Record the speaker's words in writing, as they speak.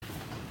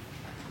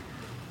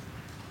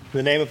In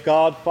the name of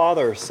God,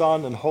 Father,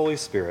 Son, and Holy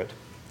Spirit.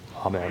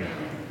 Amen.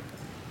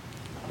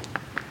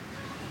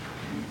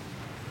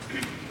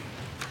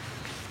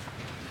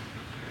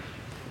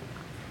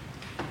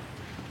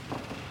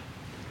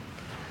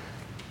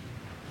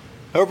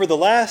 Over the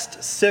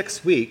last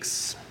 6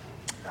 weeks,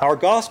 our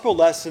gospel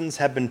lessons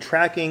have been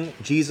tracking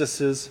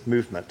Jesus'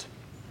 movement.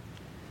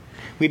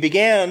 We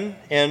began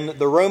in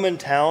the Roman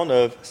town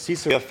of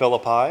Caesarea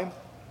Philippi,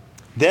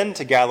 then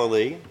to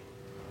Galilee,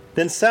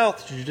 then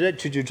south to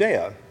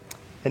Judea,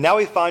 and now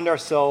we find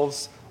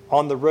ourselves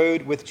on the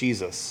road with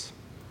Jesus,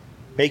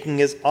 making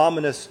his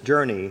ominous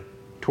journey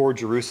toward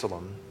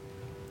Jerusalem.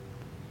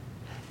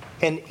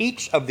 In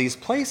each of these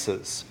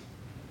places,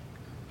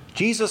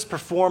 Jesus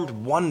performed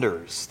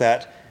wonders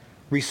that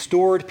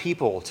restored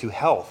people to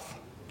health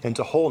and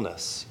to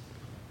wholeness.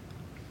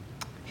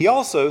 He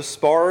also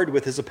sparred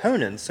with his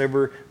opponents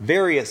over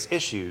various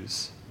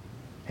issues,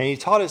 and he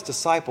taught his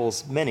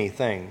disciples many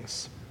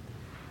things.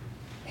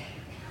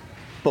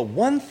 But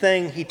one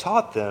thing he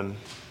taught them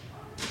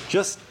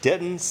just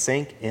didn't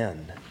sink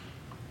in.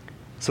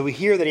 So we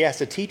hear that he has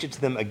to teach it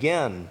to them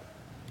again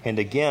and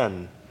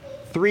again,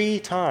 3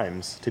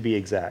 times to be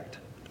exact.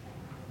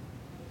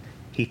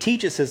 He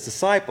teaches his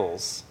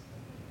disciples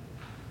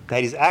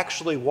that he's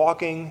actually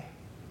walking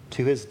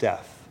to his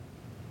death.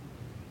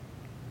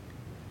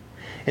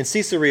 In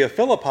Caesarea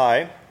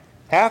Philippi,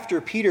 after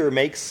Peter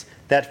makes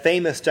that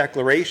famous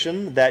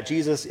declaration that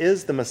Jesus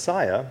is the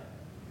Messiah,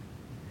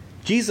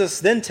 Jesus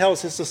then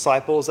tells his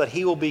disciples that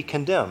he will be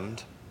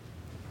condemned,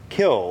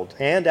 killed,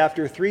 and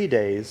after 3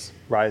 days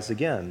rise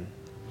again.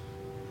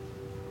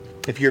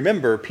 If you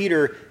remember,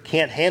 Peter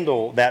can't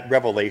handle that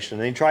revelation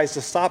and he tries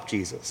to stop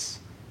Jesus,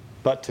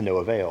 but to no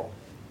avail.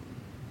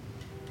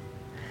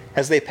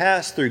 As they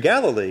pass through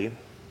Galilee,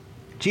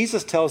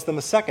 Jesus tells them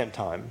a second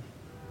time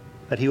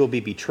that he will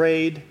be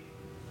betrayed,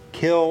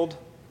 killed,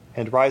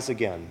 and rise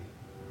again.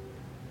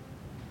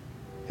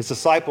 His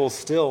disciples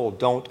still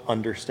don't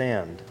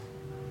understand.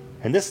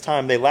 And this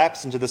time they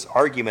lapse into this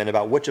argument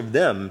about which of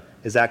them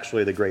is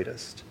actually the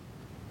greatest.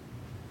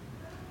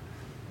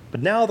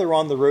 But now they're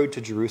on the road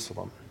to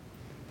Jerusalem.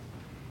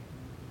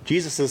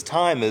 Jesus'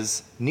 time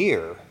is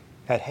near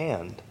at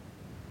hand.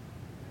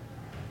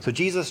 So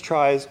Jesus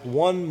tries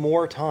one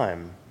more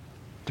time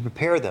to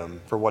prepare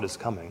them for what is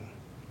coming.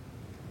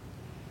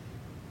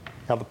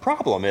 Now the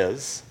problem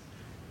is,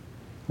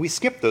 we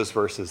skipped those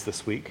verses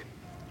this week.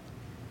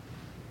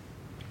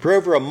 For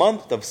over a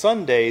month of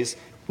Sundays,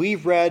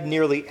 we've read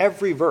nearly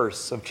every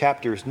verse of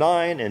chapters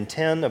 9 and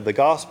 10 of the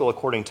Gospel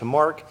according to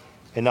Mark,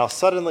 and now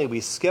suddenly we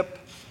skip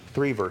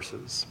 3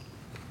 verses.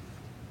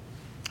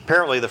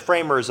 Apparently, the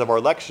framers of our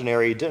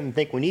lectionary didn't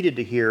think we needed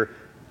to hear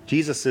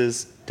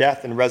Jesus'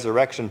 death and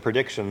resurrection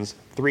predictions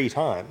 3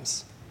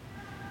 times.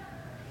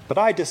 But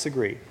I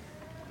disagree.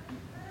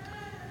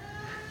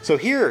 So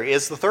here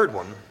is the third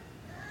one,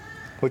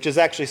 which is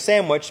actually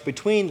sandwiched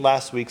between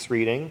last week's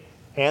reading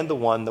and the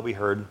one that we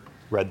heard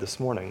read this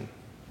morning.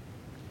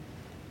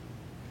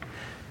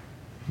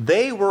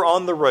 They were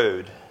on the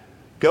road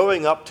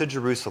going up to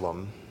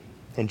Jerusalem,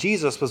 and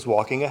Jesus was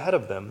walking ahead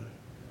of them.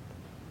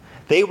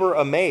 They were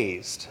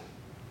amazed,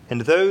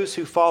 and those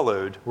who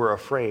followed were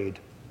afraid.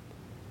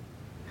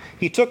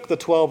 He took the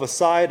 12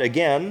 aside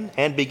again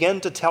and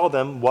began to tell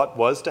them what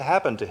was to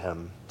happen to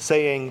him,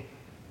 saying,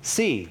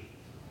 "See,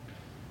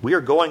 we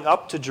are going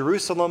up to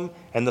Jerusalem,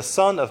 and the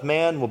Son of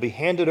Man will be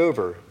handed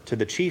over to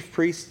the chief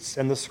priests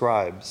and the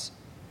scribes,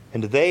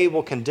 and they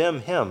will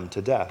condemn him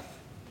to death.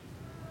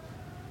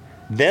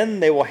 Then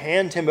they will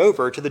hand him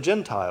over to the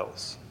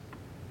Gentiles.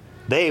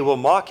 They will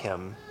mock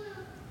him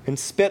and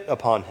spit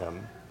upon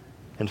him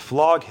and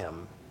flog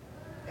him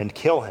and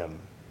kill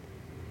him.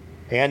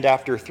 And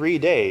after 3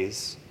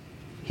 days,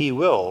 he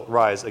will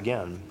rise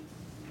again."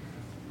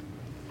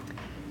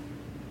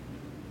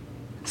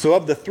 So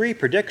of the 3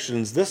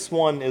 predictions, this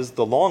one is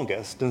the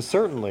longest and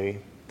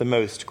certainly the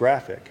most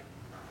graphic.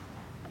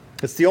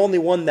 It's the only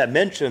one that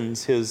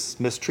mentions his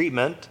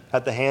mistreatment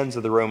at the hands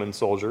of the Roman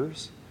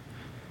soldiers.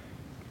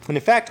 And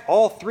in fact,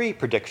 all 3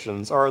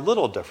 predictions are a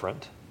little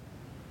different,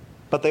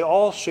 but they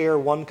all share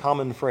one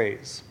common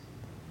phrase.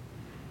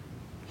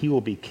 He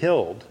will be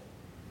killed,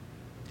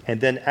 and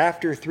then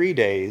after 3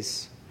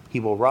 days, he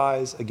will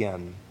rise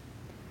again.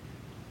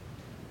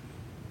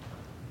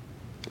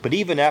 But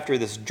even after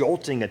this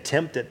jolting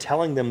attempt at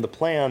telling them the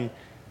plan,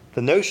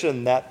 the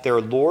notion that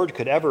their Lord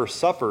could ever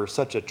suffer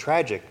such a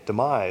tragic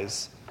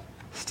demise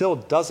still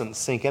doesn't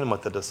sink in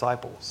with the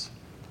disciples.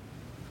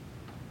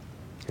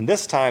 And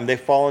this time they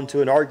fall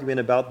into an argument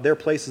about their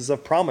places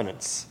of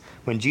prominence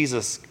when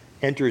Jesus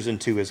enters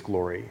into his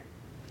glory.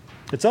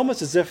 It's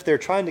almost as if they're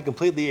trying to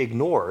completely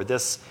ignore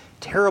this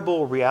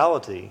terrible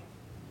reality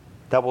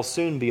that will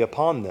soon be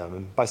upon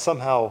them by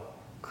somehow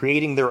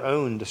creating their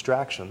own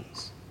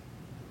distractions.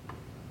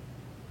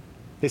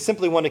 They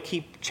simply want to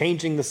keep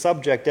changing the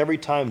subject every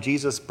time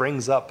Jesus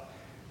brings up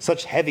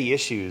such heavy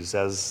issues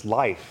as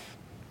life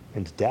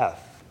and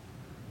death.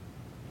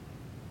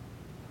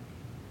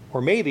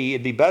 Or maybe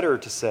it'd be better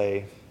to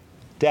say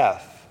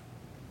death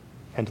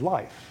and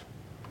life.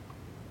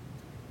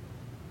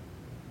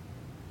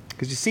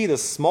 Because you see,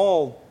 this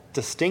small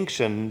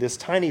distinction, this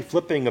tiny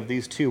flipping of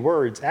these two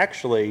words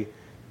actually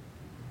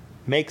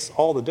makes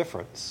all the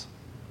difference.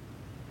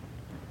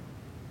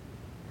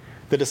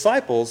 The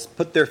disciples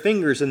put their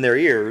fingers in their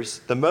ears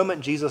the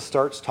moment Jesus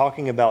starts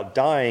talking about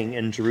dying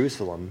in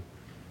Jerusalem.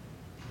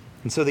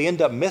 And so they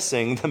end up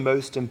missing the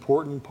most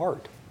important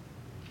part.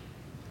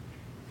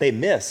 They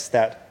miss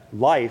that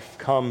life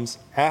comes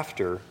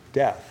after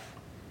death.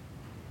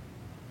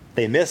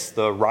 They miss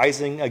the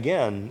rising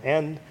again,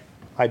 and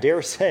I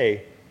dare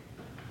say,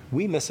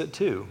 we miss it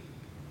too.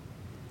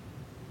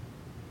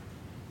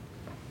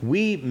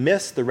 We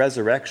miss the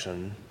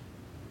resurrection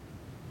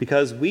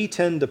because we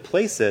tend to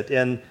place it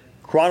in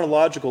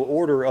chronological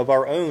order of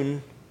our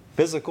own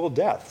physical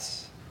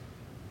deaths,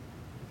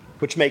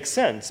 which makes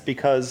sense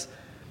because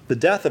the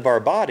death of our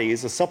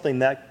bodies is something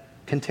that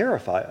can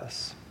terrify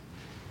us.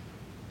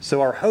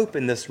 So our hope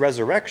in this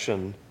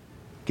resurrection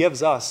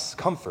gives us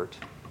comfort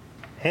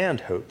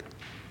and hope.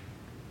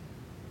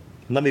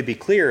 And let me be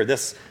clear,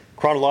 this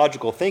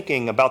chronological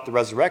thinking about the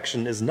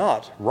resurrection is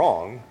not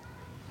wrong,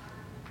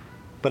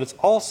 but it's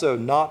also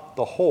not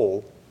the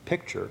whole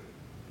picture.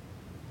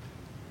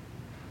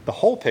 The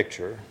whole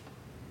picture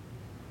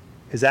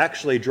is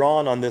actually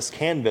drawn on this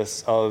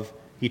canvas of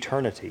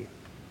eternity.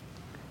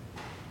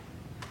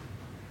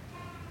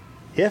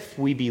 If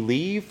we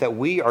believe that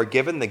we are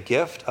given the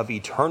gift of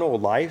eternal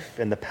life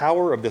and the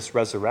power of this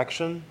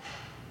resurrection,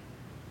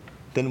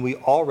 then we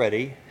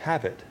already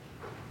have it.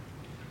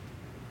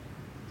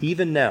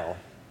 Even now,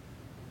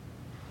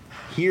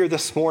 here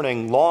this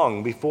morning,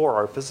 long before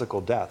our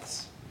physical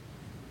deaths.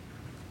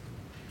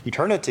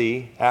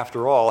 Eternity,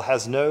 after all,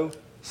 has no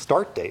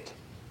start date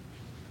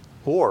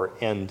or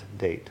end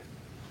date.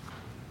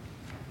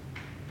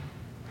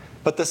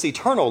 But this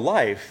eternal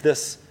life,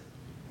 this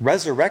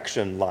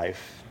resurrection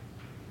life,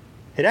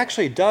 it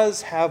actually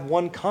does have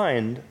one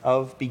kind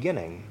of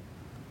beginning.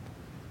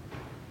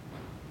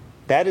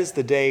 That is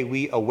the day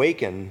we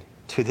awaken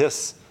to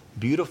this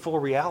beautiful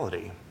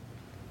reality.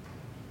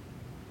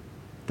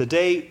 The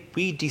day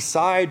we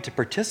decide to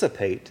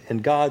participate in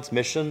God's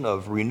mission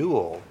of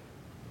renewal.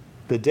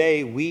 The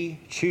day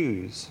we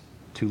choose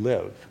to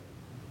live.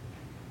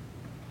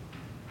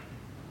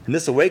 And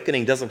this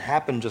awakening doesn't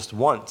happen just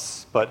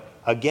once, but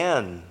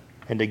again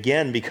and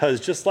again, because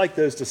just like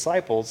those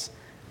disciples,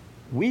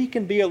 we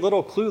can be a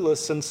little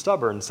clueless and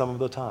stubborn some of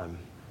the time.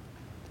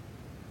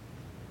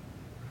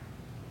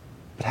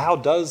 But how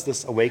does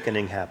this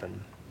awakening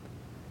happen?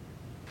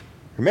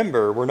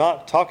 Remember, we're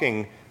not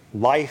talking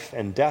life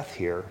and death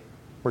here.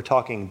 We're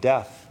talking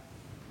death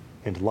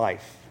and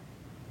life.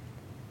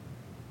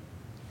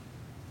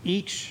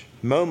 Each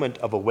moment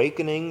of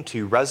awakening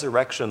to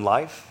resurrection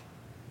life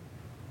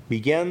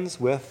begins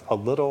with a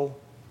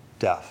little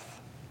death.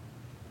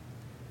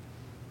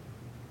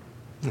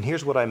 And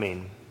here's what I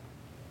mean.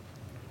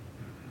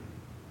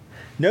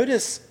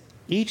 Notice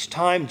each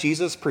time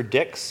Jesus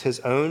predicts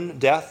his own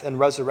death and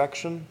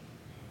resurrection,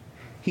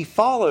 he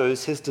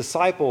follows his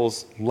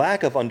disciples'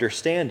 lack of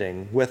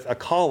understanding with a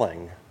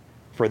calling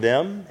for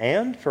them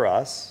and for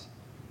us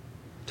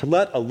to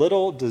let a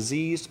little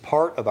diseased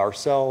part of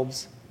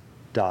ourselves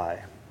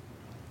die.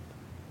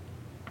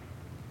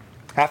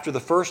 After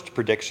the first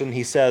prediction,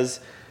 he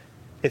says,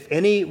 "If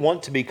any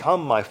want to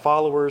become my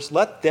followers,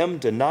 let them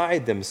deny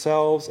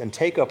themselves and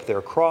take up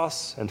their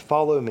cross and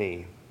follow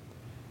me."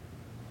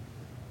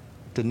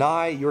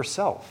 Deny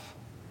yourself.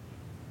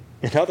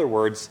 In other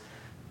words,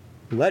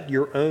 let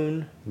your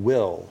own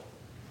will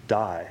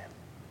die.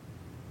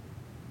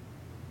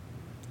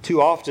 Too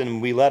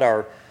often we let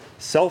our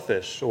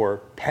selfish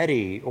or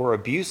petty or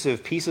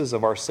abusive pieces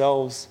of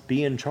ourselves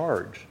be in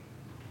charge.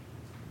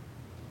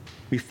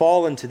 We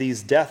fall into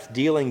these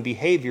death-dealing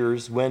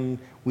behaviors when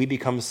we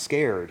become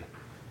scared,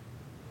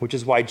 which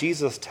is why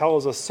Jesus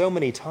tells us so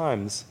many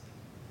times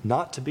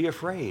not to be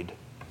afraid.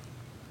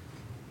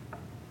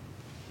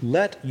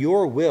 Let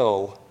your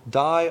will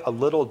die a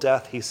little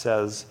death, he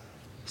says,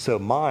 so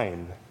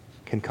mine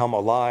can come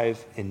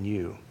alive in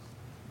you.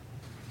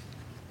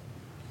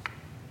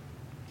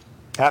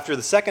 After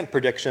the second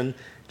prediction,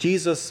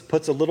 Jesus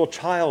puts a little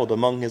child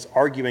among his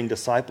arguing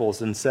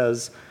disciples and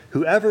says,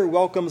 "Whoever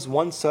welcomes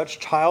one such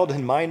child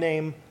in my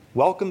name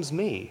welcomes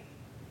me.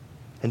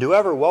 And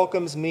whoever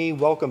welcomes me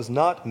welcomes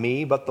not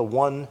me, but the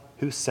one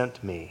who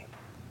sent me."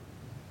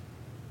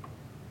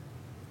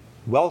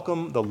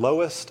 Welcome the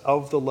lowest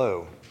of the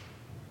low.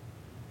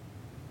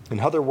 In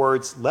other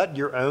words, let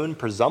your own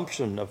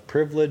presumption of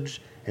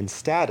privilege and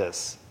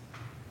status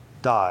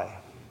die.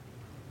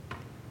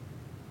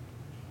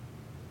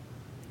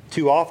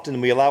 Too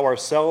often we allow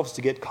ourselves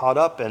to get caught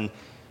up in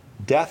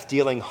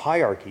death-dealing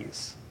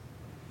hierarchies,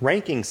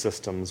 ranking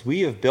systems we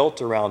have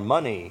built around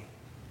money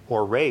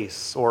or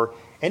race or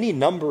any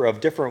number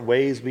of different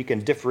ways we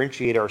can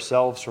differentiate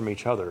ourselves from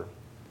each other.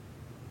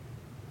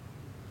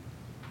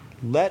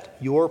 Let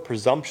your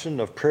presumption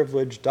of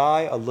privilege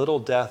die a little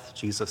death,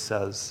 Jesus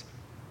says,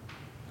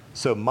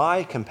 so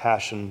my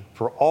compassion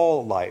for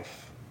all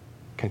life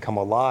can come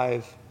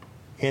alive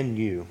in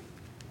you.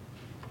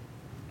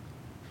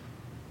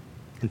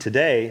 And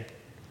today,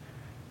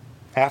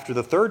 after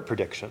the third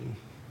prediction.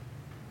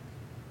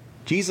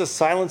 Jesus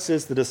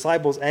silences the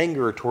disciples'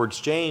 anger towards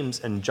James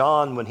and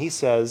John when he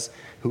says,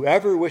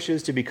 "Whoever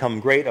wishes to become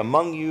great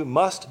among you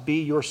must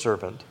be your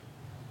servant,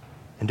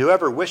 and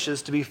whoever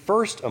wishes to be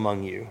first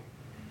among you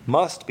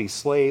must be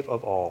slave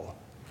of all."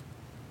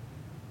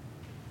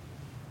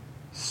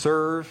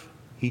 Serve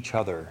each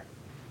other.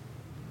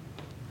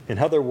 In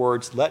other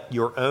words, let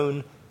your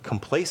own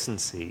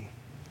complacency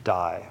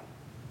die.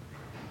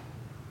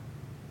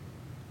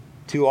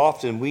 Too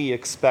often we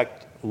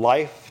expect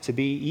life to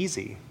be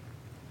easy.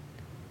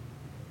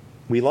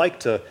 We like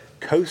to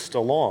coast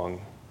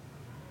along,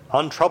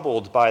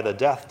 untroubled by the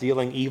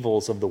death-dealing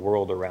evils of the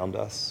world around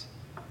us.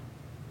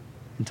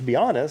 And to be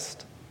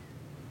honest,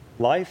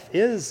 life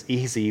is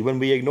easy when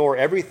we ignore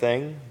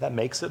everything that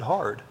makes it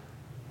hard.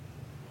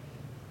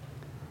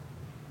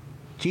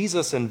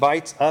 Jesus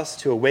invites us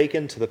to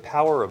awaken to the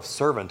power of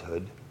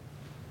servanthood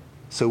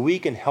so we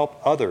can help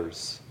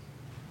others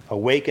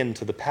awaken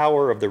to the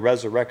power of the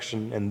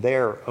resurrection in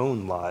their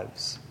own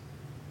lives.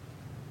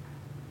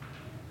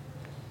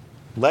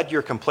 Let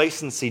your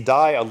complacency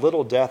die a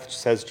little death,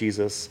 says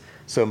Jesus,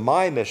 so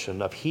my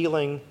mission of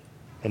healing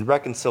and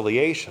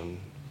reconciliation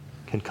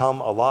can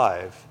come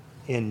alive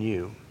in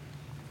you.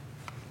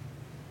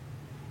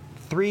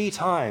 3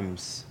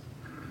 times,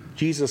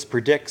 Jesus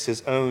predicts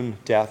his own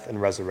death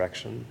and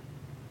resurrection.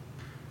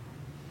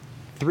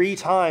 3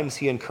 times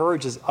he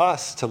encourages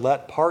us to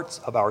let parts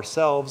of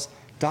ourselves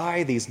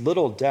die these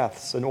little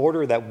deaths in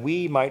order that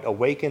we might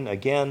awaken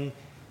again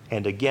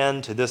and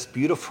again to this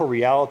beautiful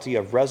reality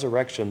of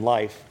resurrection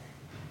life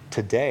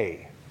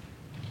today.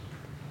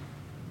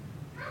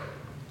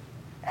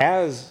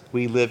 As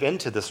we live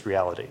into this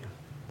reality,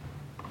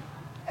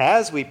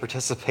 as we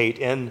participate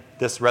in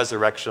this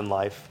resurrection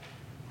life,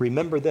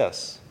 remember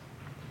this: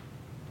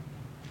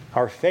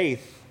 our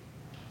faith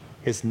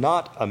is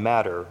not a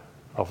matter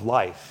of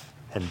life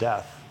and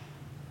death.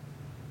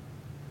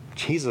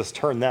 Jesus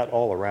turned that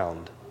all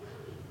around.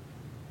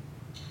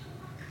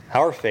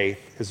 Our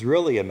faith is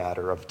really a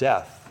matter of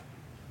death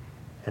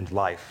and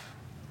life.